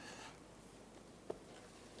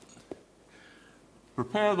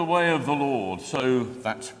Prepare the way of the Lord. So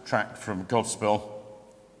that track from Godspell.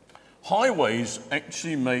 Highways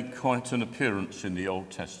actually make quite an appearance in the Old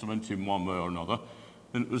Testament in one way or another.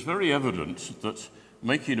 And it was very evident that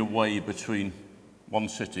making a way between one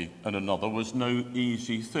city and another was no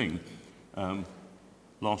easy thing.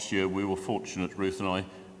 Last year we were fortunate, Ruth and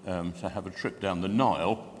I, to have a trip down the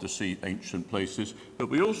Nile to see ancient places, but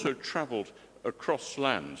we also travelled across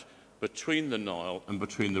land between the Nile and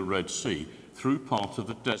between the Red Sea through part of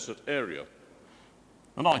the desert area.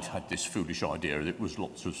 And I'd had this foolish idea that it was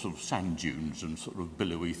lots of sort of sand dunes and sort of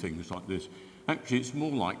billowy things like this. Actually, it's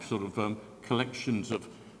more like sort of collections of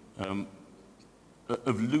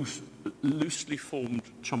loosely formed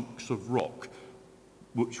chunks of rock,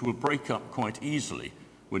 which will break up quite easily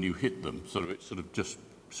when you hit them, so it's sort of just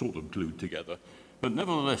sort of glued together. But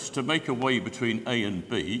nevertheless, to make a way between A and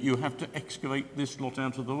B, you have to excavate this lot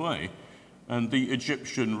out of the way. And the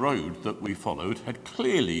Egyptian road that we followed had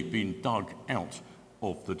clearly been dug out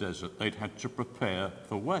of the desert. They'd had to prepare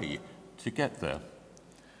the way to get there.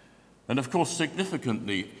 And of course,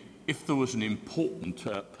 significantly, if there was an important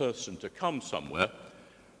person to come somewhere,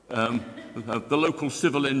 the local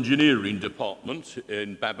civil engineering department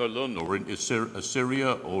in Babylon or in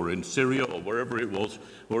Assyria or in Syria or wherever it was,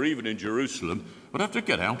 or even in Jerusalem, would have to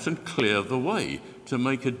get out and clear the way to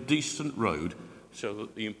make a decent road so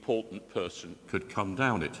that the important person could come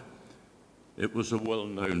down it. It was a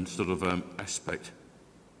well-known sort of aspect.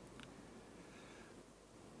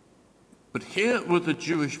 But here were the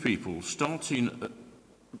Jewish people starting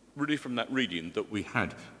really from that reading that we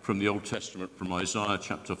had from the Old Testament, from Isaiah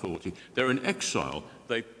chapter 40. They're in exile,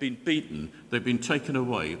 they've been beaten, they've been taken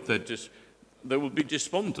away, they will be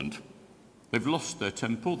despondent. They've lost their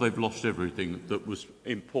temple, they've lost everything that was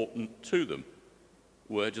important to them.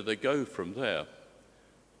 Where do they go from there?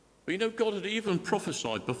 But you know, God had even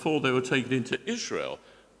prophesied before they were taken into Israel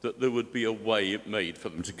that there would be a way made for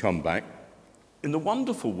them to come back. In the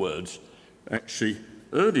wonderful words, actually,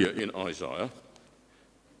 earlier in Isaiah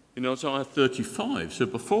 35, so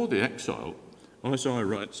before the exile, Isaiah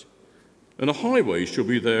writes, "And a highway shall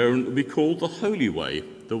be there, and it will be called the Holy Way,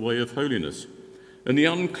 the way of holiness. And the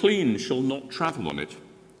unclean shall not travel on it,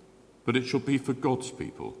 but it shall be for God's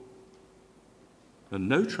people. And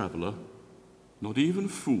no traveller, not even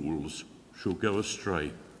fools, shall go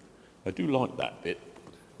astray." I do like that bit.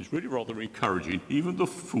 It's really rather encouraging. Even the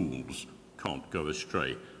fools can't go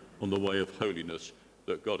astray on the way of holiness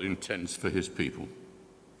that God intends for his people.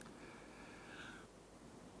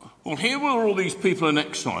 Well, here were all these people in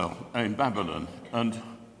exile in Babylon, and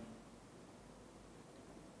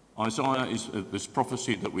Isaiah is this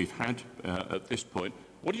prophecy that we've had at this point.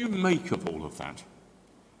 What do you make of all of that?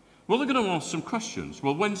 Well, they're going to ask some questions.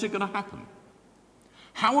 Well, when's it going to happen?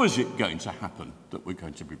 How is it going to happen that we're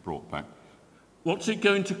going to be brought back? What's it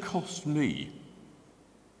going to cost me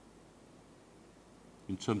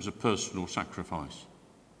in terms of personal sacrifice?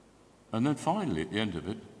 And then finally, at the end of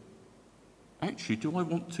it, actually, do I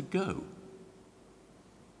want to go?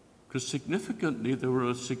 Because significantly, there were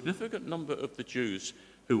a significant number of the Jews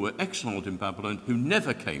who were exiled in Babylon who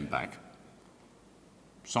never came back.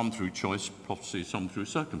 Some through choice, possibly some through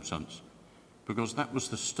circumstance, because that was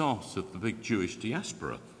the start of the big Jewish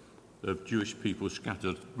diaspora of Jewish people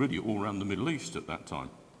scattered really all around the Middle East at that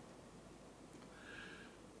time.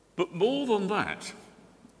 But more than that,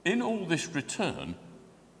 in all this return,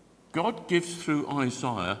 God gives through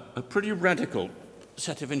Isaiah a pretty radical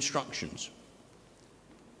set of instructions.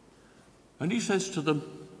 And he says to them,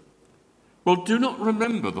 "Well, do not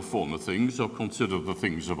remember the former things or consider the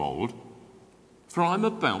things of old, for I'm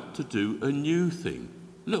about to do a new thing.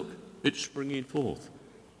 Look, it's springing forth."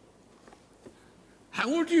 How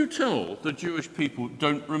would you tell the Jewish people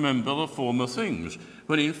don't remember the former things,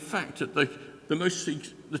 when in fact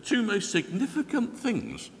the two most significant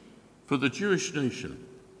things for the Jewish nation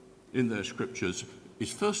in their scriptures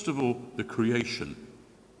is, first of all, the creation,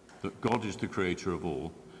 that God is the creator of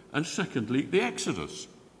all, and secondly, the Exodus,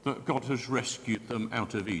 that God has rescued them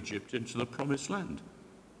out of Egypt into the promised land.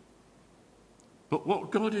 But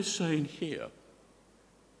what God is saying here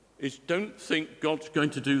is, don't think God's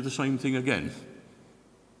going to do the same thing again.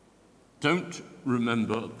 Don't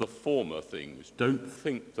remember the former things. Don't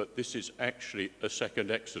think that this is actually a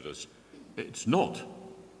second Exodus. It's not.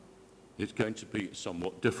 It's going to be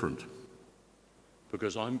somewhat different,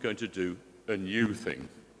 because I'm going to do a new thing.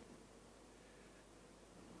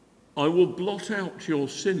 I will blot out your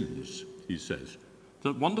sins, he says. It's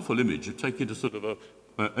a wonderful image of taking a sort of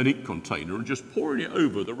an ink container and just pouring it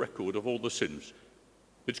over the record of all the sins.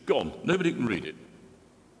 It's gone. Nobody can read it.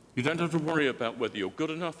 You don't have to worry about whether you're good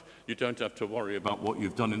enough. You don't have to worry about what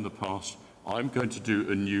you've done in the past. I'm going to do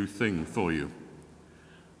a new thing for you.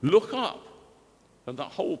 Look up. And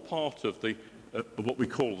that whole part of what we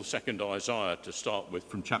call the second Isaiah to start with,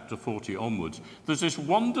 from chapter 40 onwards, there's this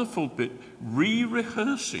wonderful bit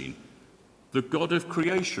re-rehearsing the God of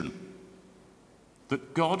creation,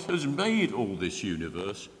 that God has made all this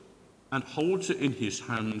universe and holds it in his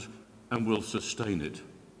hand and will sustain it.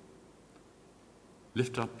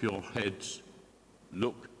 Lift up your heads,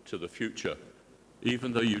 look to the future,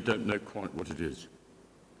 even though you don't know quite what it is.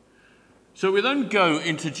 So we then go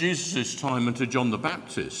into Jesus' time and to John the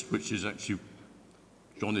Baptist, which is actually,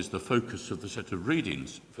 John is the focus of the set of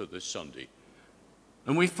readings for this Sunday.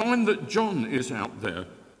 And we find that John is out there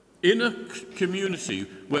in a community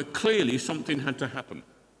where clearly something had to happen.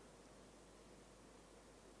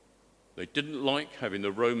 They didn't like having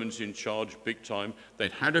the Romans in charge big time.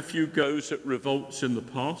 They'd had a few goes at revolts in the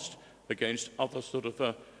past against other sort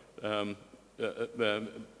of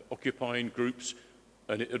occupying groups,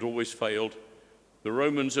 and it had always failed. The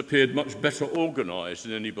Romans appeared much better organised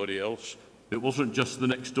than anybody else. It wasn't just the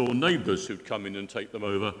next door neighbours who'd come in and take them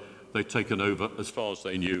over. They'd taken over, as far as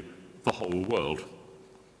they knew, the whole world.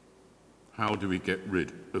 How do we get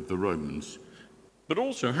rid of the Romans? But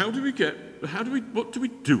also, what do we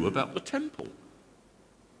do about the temple?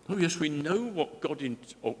 Oh yes, we know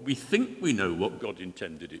or we think we know what God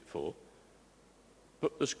intended it for,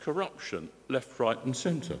 but there's corruption left, right and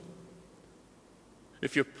centre.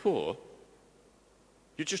 If you're poor,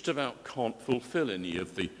 you just about can't fulfil any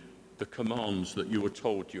of the commands that you were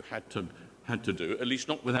told you had to do, at least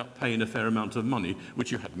not without paying a fair amount of money,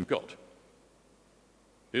 which you hadn't got.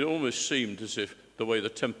 It almost seemed as if the way the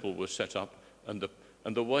temple was set up and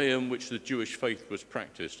the way in which the Jewish faith was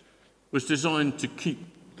practiced was designed to keep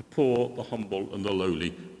the poor, the humble and the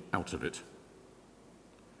lowly out of it.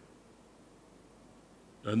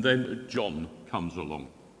 And then John comes along,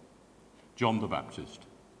 John the Baptist,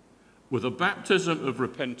 with a baptism of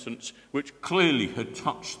repentance which clearly had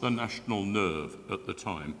touched the national nerve at the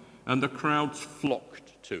time, and the crowds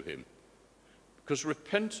flocked to him. Because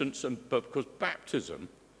repentance and because baptism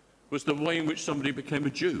was the way in which somebody became a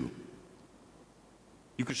Jew.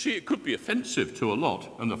 You could see it could be offensive to a lot,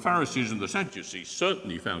 and the Pharisees and the Sadducees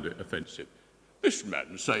certainly found it offensive. This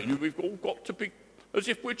man's saying we've all got to be as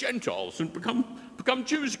if we're Gentiles and become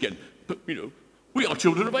Jews again. But, we are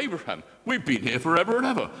children of Abraham. We've been here forever and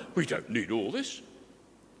ever. We don't need all this.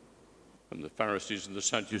 And the Pharisees and the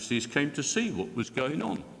Sadducees came to see what was going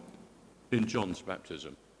on in John's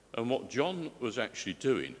baptism. And what John was actually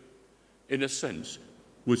doing, in a sense,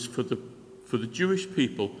 was for the Jewish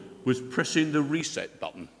people, was pressing the reset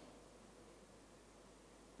button.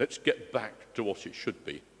 Let's get back to what it should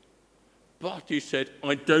be. But he said,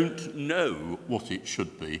 I don't know what it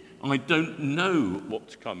should be. I don't know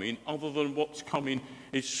what's coming, other than what's coming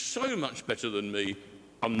is so much better than me,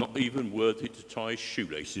 I'm not even worthy to tie his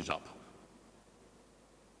shoelaces up.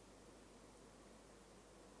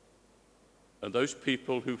 And those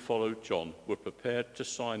people who followed John were prepared to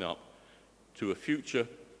sign up to a future,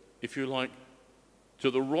 if you like, to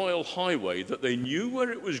the royal highway that they knew where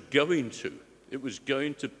it was going to. It was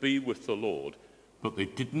going to be with the Lord, but they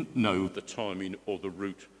didn't know the timing or the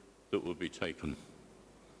route that would be taken.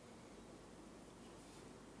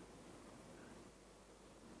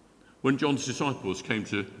 When John's disciples came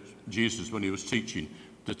to Jesus when he was teaching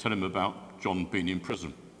to tell him about John being in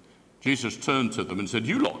prison, Jesus turned to them and said,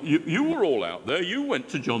 you were all out there, you went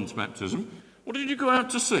to John's baptism, what did you go out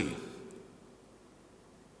to see?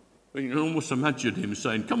 You can almost imagine him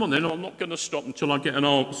saying, come on then, I'm not going to stop until I get an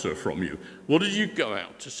answer from you. What did you go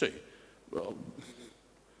out to see? Well,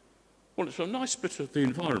 it's a nice bit of the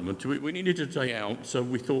environment. We needed a day out, so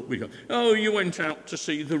we thought we'd go. Oh, you went out to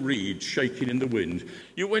see the reeds shaking in the wind.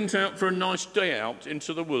 You went out for a nice day out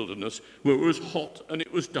into the wilderness where it was hot and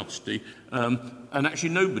it was dusty, and actually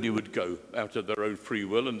nobody would go out of their own free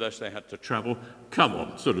will unless they had to travel. Come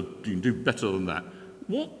on, you can do better than that.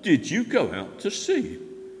 What did you go out to see?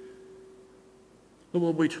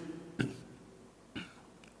 Well, we'd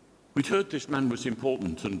heard this man was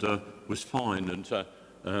important and was fine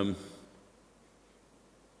and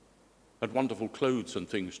had wonderful clothes and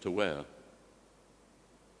things to wear.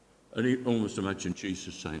 And he almost imagined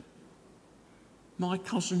Jesus saying, my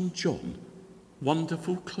cousin John,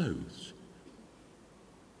 wonderful clothes.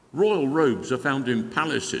 Royal robes are found in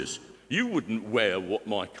palaces. You wouldn't wear what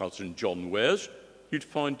my cousin John wears. You'd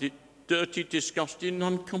find it dirty, disgusting, and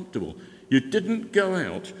uncomfortable. You didn't go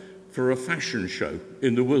out for a fashion show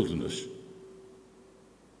in the wilderness.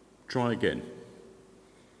 Try again.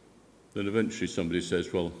 Then eventually somebody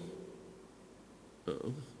says, well,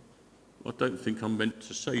 I don't think I'm meant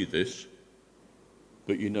to say this,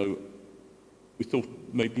 but We thought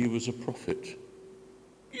maybe he was a prophet.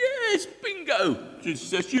 Yes, bingo! Jesus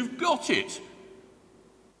says, you've got it.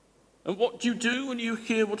 And what do you do when you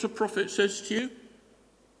hear what a prophet says to you?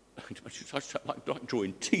 I like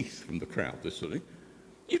drawing teeth from the crowd this morning.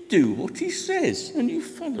 You do what he says and you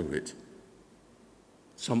follow it.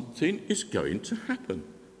 Something is going to happen.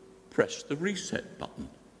 Press the reset button.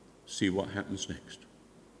 See what happens next.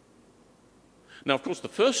 Now, of course, the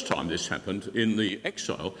first time this happened in the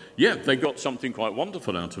exile, they got something quite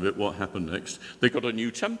wonderful out of it. What happened next? They got a new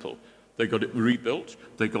temple. They got it rebuilt.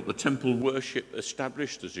 They got the temple worship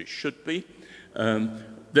established as it should be.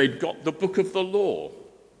 They'd got the book of the law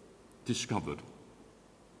discovered.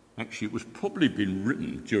 Actually, it was probably been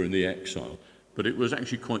written during the exile, but it was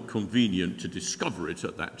actually quite convenient to discover it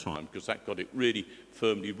at that time because that got it really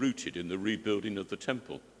firmly rooted in the rebuilding of the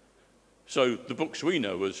temple. So the books we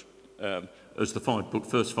know as the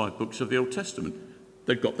first 5 books of the Old Testament,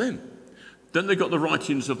 they'd got them. Then they got the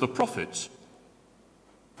writings of the prophets.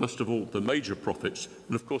 First of all, the major prophets,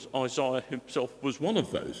 and of course Isaiah himself was one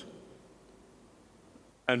of those.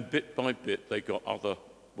 And bit by bit they got other,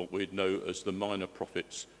 what we'd know as the minor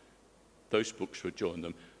prophets. Those books would join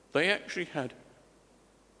them. They actually had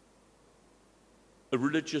a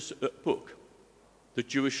religious book, the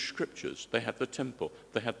Jewish scriptures. They had the temple,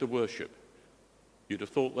 they had the worship. You'd have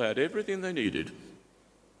thought they had everything they needed,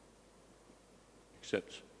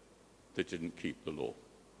 except they didn't keep the law.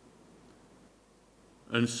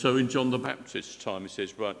 And so in John the Baptist's time, he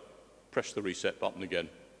says, right, press the reset button again.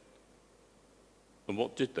 And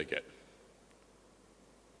what did they get?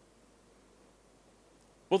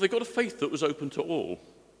 Well, they got a faith that was open to all,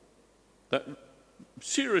 that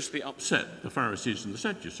seriously upset the Pharisees and the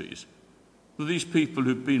Sadducees. These people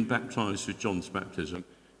who'd been baptized with John's baptism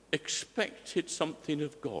expected something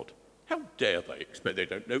of God. How dare they expect? They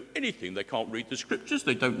don't know anything. They can't read the scriptures.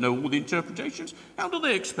 They don't know all the interpretations. How do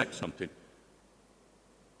they expect something?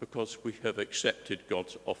 Because we have accepted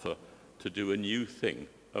God's offer to do a new thing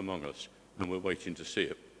among us, and we're waiting to see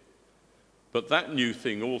it. But that new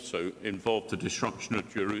thing also involved the destruction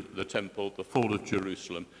of the temple, the fall of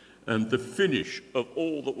Jerusalem, and the finish of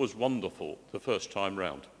all that was wonderful the first time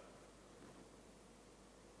round.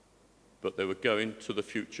 But they were going to the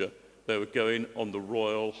future. They were going on the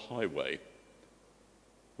royal highway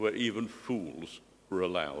where even fools were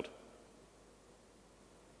allowed,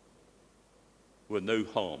 where no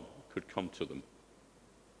harm could come to them.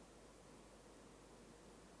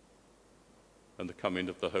 And the coming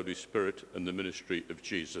of the Holy Spirit and the ministry of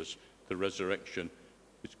Jesus, the resurrection,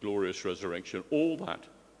 his glorious resurrection, all that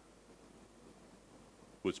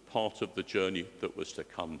was part of the journey that was to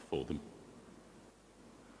come for them.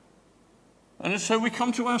 And so we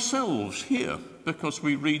come to ourselves here, because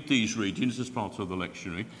we read these readings as part of the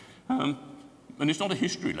lectionary. And it's not a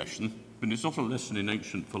history lesson, and it's not a lesson in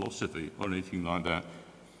ancient philosophy or anything like that.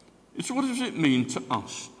 It's what does it mean to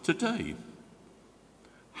us today?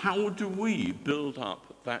 How do we build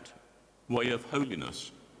up that way of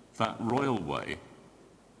holiness, that royal way,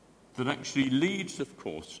 that actually leads, of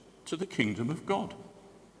course, to the kingdom of God?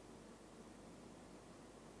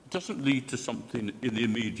 It doesn't lead to something in the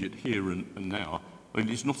immediate here and now. It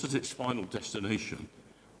is not at its final destination.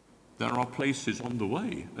 There are places on the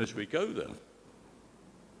way as we go there.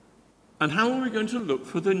 And how are we going to look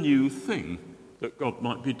for the new thing that God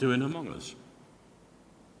might be doing among us,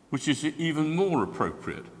 which is even more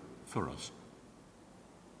appropriate for us?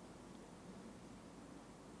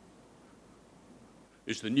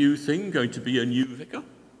 Is the new thing going to be a new vicar?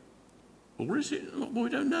 Or is it? Well, we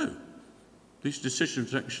don't know. These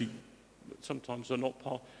decisions actually sometimes are not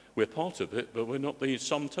part, we're part of it, but we're not the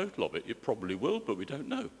sum total of it. It probably will, but we don't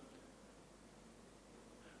know.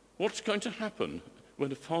 What's going to happen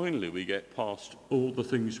when finally we get past all the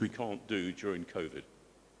things we can't do during COVID?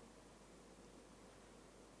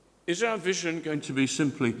 Is our vision going to be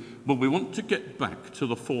simply, well, we want to get back to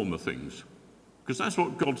the former things? Because that's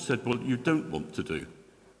what God said, well, you don't want to do.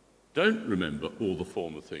 Don't remember all the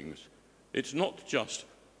former things. It's not just,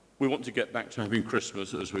 we want to get back to having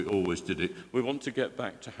Christmas as we always did it. We want to get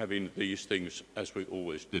back to having these things as we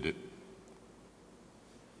always did it.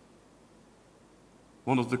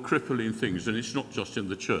 One of the crippling things, and it's not just in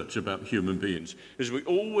the church about human beings, is we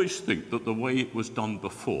always think that the way it was done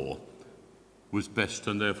before was best,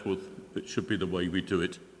 and therefore it should be the way we do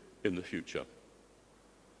it in the future.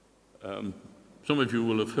 Some of you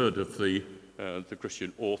will have heard of the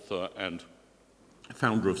Christian author and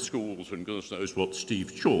founder of schools and goodness knows what,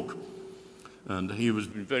 Steve Chalk. And he was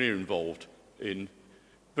very involved in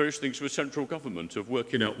various things with central government of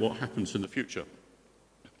working out what happens in the future.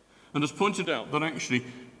 and has pointed out that actually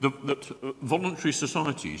voluntary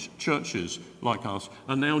societies, churches like us,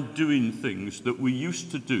 are now doing things that we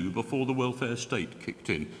used to do before the welfare state kicked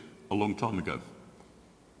in a long time ago.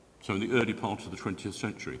 So in the early part of the 20th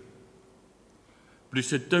century. But he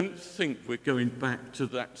said, don't think we're going back to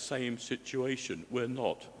that same situation. We're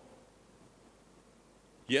not.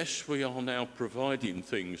 Yes, we are now providing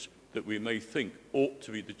things that we may think ought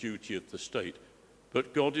to be the duty of the state,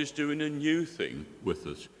 but God is doing a new thing with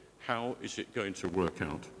us. How is it going to work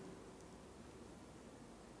out?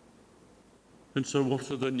 And so what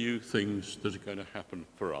are the new things that are going to happen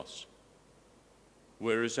for us?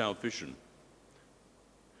 Where is our vision?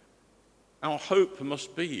 Our hope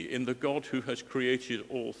must be in the God who has created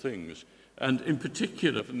all things, and in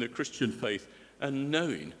particular in the Christian faith, and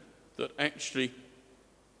knowing that actually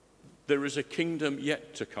there is a kingdom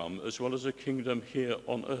yet to come as well as a kingdom here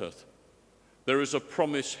on earth. There is a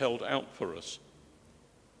promise held out for us.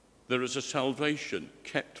 There is a salvation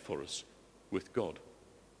kept for us with God.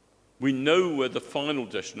 We know where the final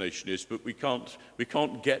destination is, but we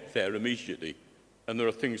can't get there immediately, and there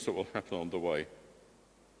are things that will happen on the way.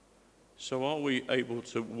 So are we able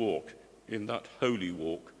to walk in that holy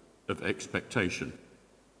walk of expectation?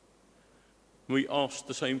 We ask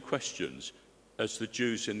the same questions as the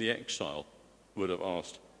Jews in the exile would have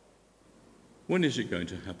asked. When is it going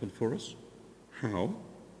to happen for us? How?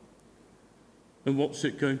 And what's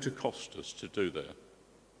it going to cost us to do that?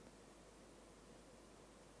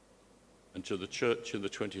 And to the church in the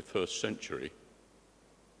 21st century,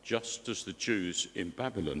 just as the Jews in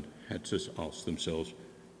Babylon had to ask themselves,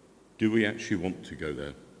 do we actually want to go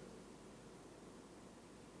there?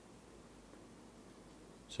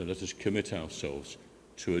 So let us commit ourselves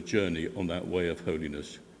to a journey on that way of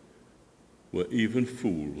holiness where even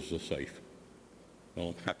fools are safe. Well,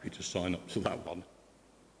 I'm happy to sign up to that one.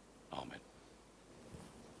 Amen.